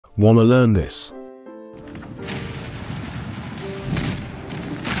Wanna learn this?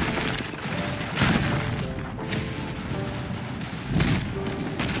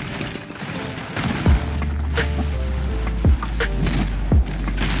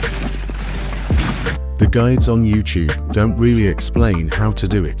 The guides on YouTube don't really explain how to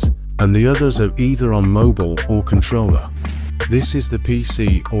do it, and the others are either on mobile or controller. This is the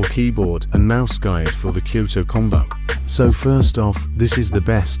PC or keyboard and mouse guide for the Kyoto combo. So first off, this is the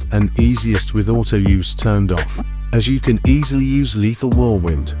best and easiest with auto use turned off, as you can easily use Lethal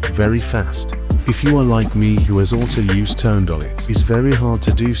Whirlwind very fast. If you are like me who has auto use turned on, it is very hard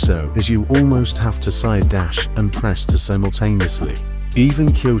to do so, as you almost have to side dash and press to simultaneously.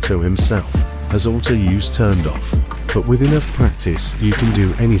 Even Kyoto himself has auto use turned off, but with enough practice you can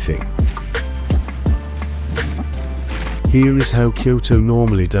do anything. Here is how Kyoto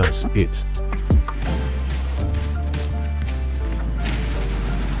normally does it.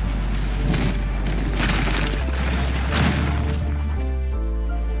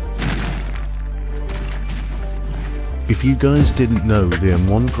 If you guys didn't know, the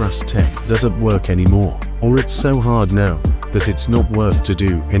M1 grass tech doesn't work anymore, or it's so hard now that it's not worth to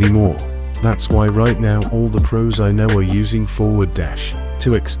do anymore. That's why right now all the pros I know are using forward dash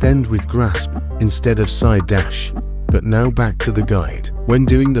to extend with grasp instead of side dash. But now back to the guide. When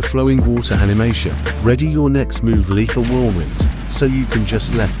doing the flowing water animation, ready your next move Lethal Whirlwind, so you can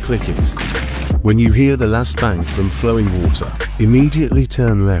just left click it. When you hear the last bang from flowing water, immediately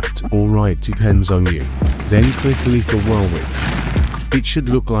turn left or right, depends on you. Then click Lethal Whirlwind. It should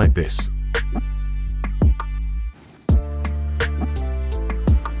look like this.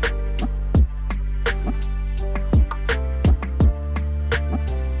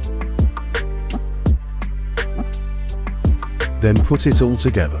 Then put it all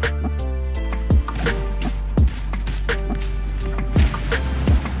together.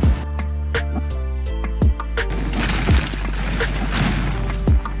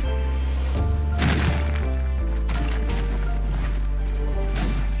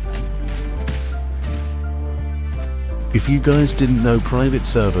 If you guys didn't know, private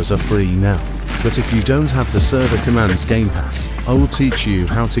servers are free now, but if you don't have the server commands Game Pass, I will teach you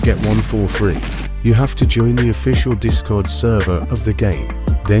how to get one for free. You have to join the official Discord server of the game,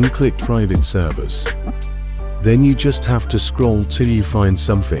 then click private servers. Then you just have to scroll till you find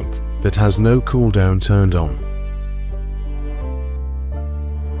something that has no cooldown turned on.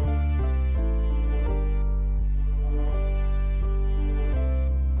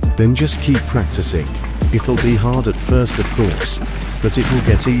 Then just keep practicing. It'll be hard at first of course, but it will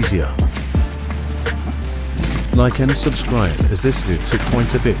get easier. Like and subscribe, as this video took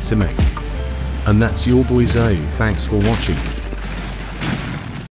quite a bit to make. And that's your boy Zayu, thanks for watching.